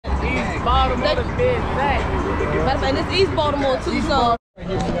Baltimore is big back. Matter of fact, it's East Baltimore too, so.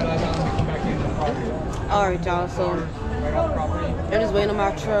 Alright, y'all, so I'm just waiting on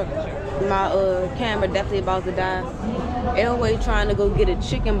my truck. My camera definitely about to die. Elway trying to go get a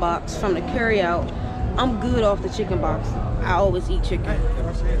chicken box from the carryout. I'm good off the chicken box. I always eat chicken.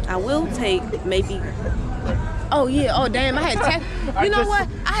 I will take maybe. Oh yeah, oh damn, I had text. You know what?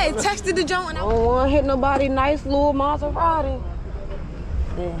 I had texted the joint. I don't want to hit nobody. Nice little Maserati.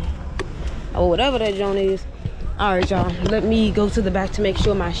 Yeah. Oh, whatever that joint is. Alright, y'all. Let me go to the back to make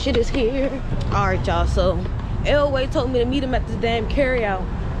sure my shit is here. Alright, y'all. So, Elway told me to meet him at this damn carryout.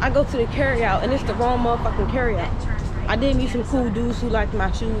 I go to the carryout, and it's the wrong motherfucking carryout. I did meet some cool dudes who liked my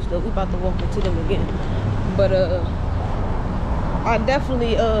shoes, though. We about to walk into them again. But, I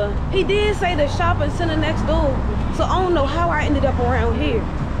definitely, he did say the shopping center next door. So, I don't know how I ended up around here.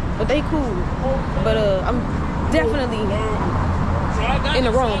 But they cool. But, I'm definitely in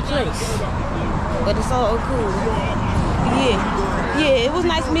the wrong place. But it's all cool. Yeah, it was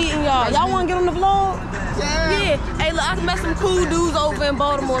nice meeting y'all. Y'all want to get on the vlog? Yeah. Hey, look, I met some cool dudes over in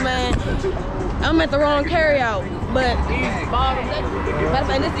Baltimore, man. I'm at the wrong carryout, but matter of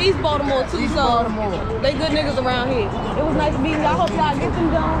fact, it's East Baltimore too, so they good niggas around here. It was nice meeting y'all. I hope y'all get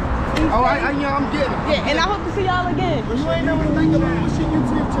them done. Oh, yeah, I'm getting it. Yeah, and I hope to see y'all again. You ain't never think about what's your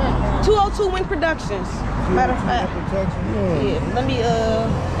YouTube channel? 202 Wing Productions. Matter of fact. Yeah. Let me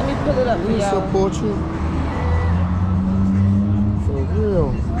pull it up for y'all. Support you. For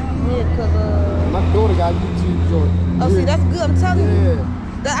real. Yeah, cause my daughter got YouTube joint. Oh, see, that's good. I'm telling you.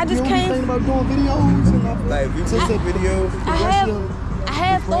 I just came. You about doing videos and like videos. I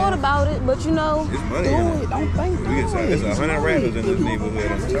have thought about it, but you know, it's money. Do it. Don't think. There's 100 rappers in this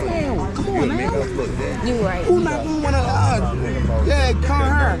neighborhood. I'm telling you. Come on, man. You right. Who not gonna wanna yeah, come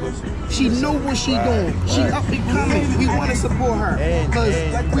her. She know what she doing. She up and coming. We wanna support her. Cause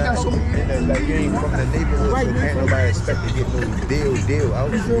we got so many. Like you ain't from the neighborhood, Right, so can't nobody expect to get no deal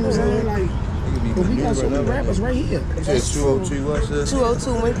out. You feel what I'm saying? Like, but we got so many rappers right here. You said 202 what's this?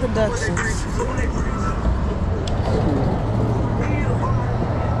 202 Wing Productions.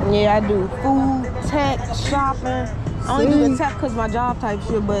 Yeah, I do food, tech, shopping. I only do the tech because my job type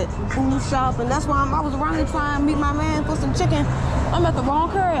shit, but food, shopping. That's why I was around here trying to meet my man for some chicken. I'm at the wrong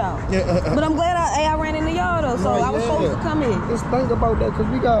carryout. But I'm glad I ran into y'all though, so I was supposed to come in. Just think about that, because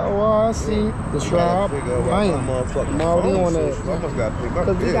we got ORC, the Shroud, Lion. Now we on that.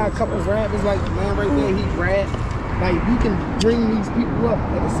 Because we got a couple of rappers, like the man right there, he rap. Like, you can bring these people up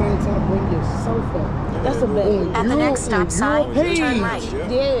at the same time, bring yourself up. That's a bet. At the next stop sign, turn right.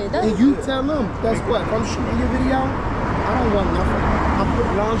 Yeah, that's and you tell them, that's what, if I'm shooting your video, I don't want nothing.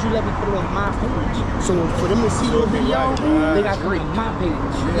 As long as you let me put it on my page. So for them to see your video, they got to read my page.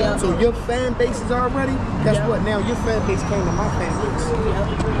 Yeah. So your fan base is already, guess what, now your fan base came to my fan base.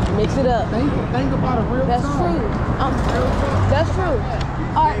 Mix it up. Think about it real That's time. true. That's true.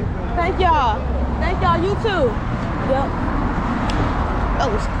 All right, thank y'all. Thank y'all, you too. Yep. That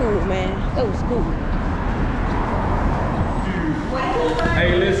was cool, man. That was cool.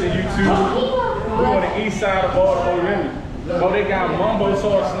 Hey, listen, you two. We on the east side of Baltimore, you hear me? Bro, they got mumbo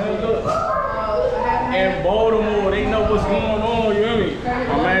sauce, nigga. In Baltimore, they know what's going on, you hear me?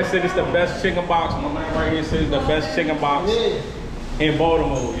 My man said it's the best chicken box. My man right here says the best chicken box in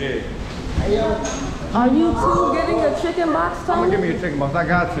Baltimore, yeah. Are you two getting a chicken box, Tony? I'm gonna give me a chicken box. I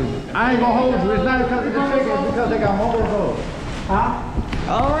got to. I ain't gonna hold you. It's not because of the chicken. It's because they got mumbo sauce.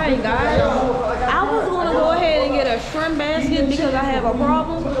 Huh? All right, guys. I was gonna go ahead and get a shrimp basket because I have a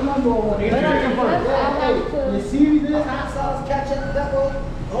problem. But You see this hot sauce ketchup pepper?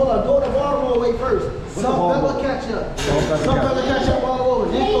 Hold on, go the Baltimore way first. Salt, pepper, ketchup. Salt, pepper, ketchup all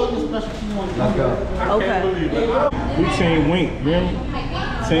over. Then throw your specialty on. Let's go. Okay. We Team Wink, you hear me?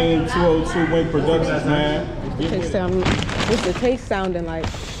 Team 202 Wink Productions, man. What's the taste sounding like?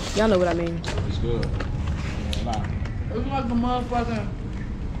 Y'all know what I mean. It's good. It's like the motherfucking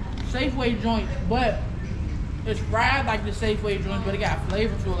Safeway joint, but it's fried like the Safeway joint, but it got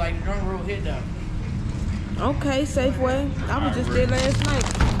flavor to it, like the joint real hit though. Okay, Safeway. I was just there last night.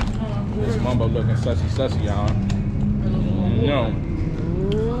 This mumbo looking sussy, y'all. No.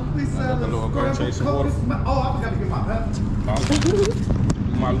 A little go chase some water. Oh, I forgot to get my pepper.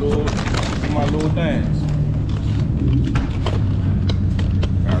 My little dance.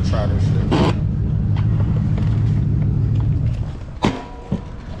 Gotta try this shit.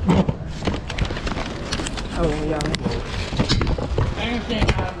 Oh, y'all. Anything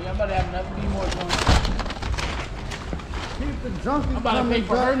out of me, I'm about to have another be more joint. I'm about to pay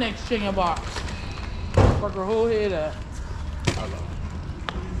for her next chicken box. Fuck her whole head up.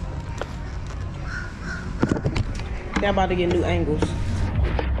 They're about to get new angles.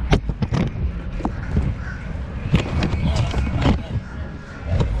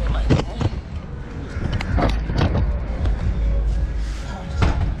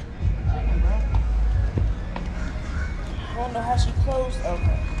 toast?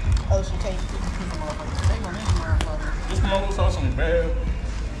 Okay. Oh, she tastes it. This mumbo sauce ain't bad.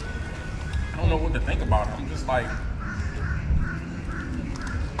 I don't know what to think about it. I'm just like,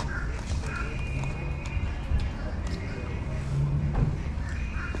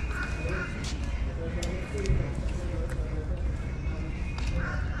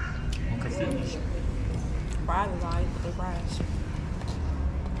 I'm confused. Fries is alright, but they fries.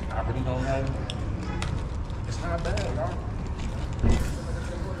 I really don't know. It's not bad, y'all.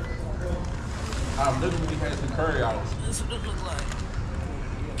 I literally had the curry out. This is what it looks like.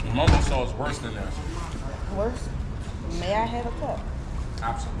 The mumbo sauce worse than this. Worse? May I have a cup?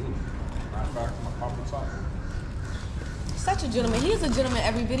 Absolutely. Matter of fact, my papa top. Such a gentleman. He is a gentleman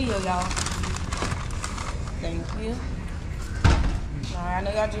every video, y'all. Thank you. Alright, I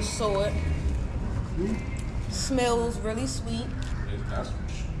know y'all just saw it. Smells really sweet. That's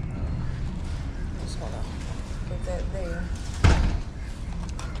Just wanna put that there.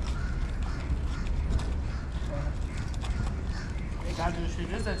 They got this shit.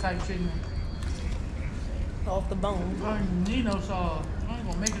 This that type of chicken. Off the bone. I don't even need no sauce. I ain't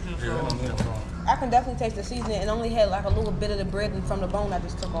gonna make it to the sauce. I can definitely taste the seasoning and only had like a little bit of the bread and from the bone I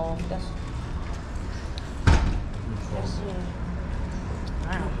just took off. That's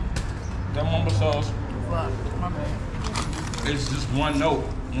Damn. that mumbo sauce. Fuck. My bad. It's just one note,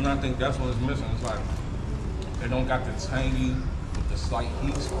 and I think that's what it's missing. It's like they don't got the tangy with the slight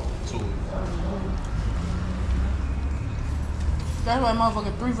heat to it. That's why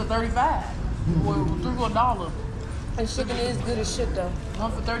motherfucker 3 for $35. Or 3 for $1. and chicken is good as shit though.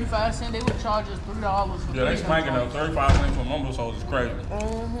 1 for 35 cents. They would charge us $3 for. Yeah, they spanking up 35 cents for mumbo sauce is crazy.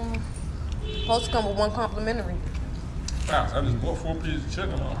 Supposed to come with one complimentary. Facts. I just bought 4 pieces of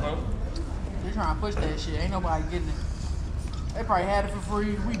chicken on her. They trying to push that shit. Ain't nobody getting it. They probably had it for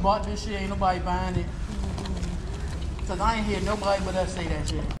free. We bought this shit. Ain't nobody buying it. Cause I ain't hear nobody but us say that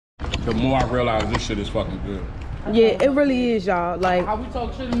shit. The more I realize this shit is fucking good. Yeah, it really is, y'all. Like, How we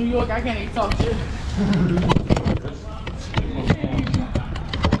talk shit in New York, I can't even talk shit.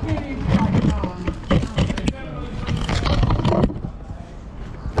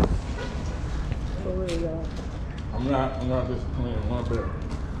 I'm not disappointed one bit.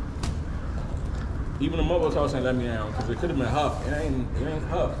 Even the mumbo sauce ain't let me down because it could have been Huff. It ain't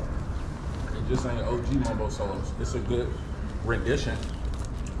Huff. It just ain't OG mumbo sauce. It's a good rendition.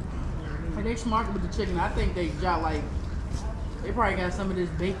 Hey, they smart with the chicken. I think they got like, they probably got some of this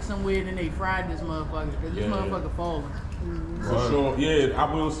baked somewhere and then they fried this motherfucker. Cause this motherfucker falling. For sure. Yeah,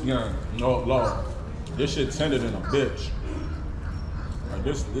 I will see no law. This shit tender than a bitch. Like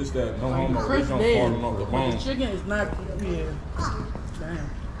this that no Like, homo. This crisp don't there, fall off the but bone. the chicken is not, yeah. Damn.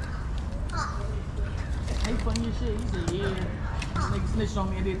 Hey, funny as shit. He said, yeah. Nigga snitched on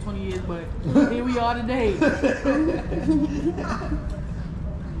me. I did 20 years, but here we are today.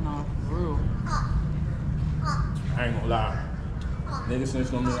 No, for real. I ain't gonna lie. Niggas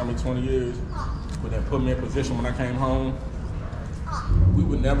snitched on me, 20 years, but then put me in a position when I came home. We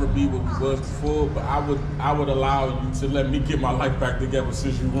would never be what we was before, but I would allow you to let me get my life back together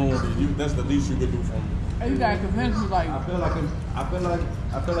since you ruined it. That's the least you could do for me. Hey, you gotta convince me, like, I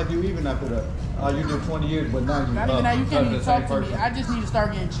feel like you even after that. You did 20 years, but now you not even now, you can't even talk to me. I just need to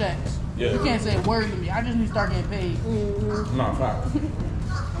start getting checks. Yeah. You can't say a word to me. I just need to start getting paid. Nah, fact.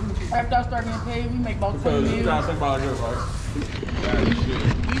 After I start getting paid, we make about 20 Because you million. gotta think about it, right? Bad shit.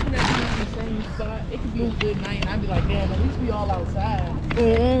 Even if we're in the same spot, it could be a good night, and I'd be like, damn, at least we all outside.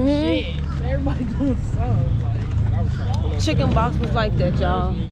 Shit, everybody doing something. Like, chicken box was like that, y'all.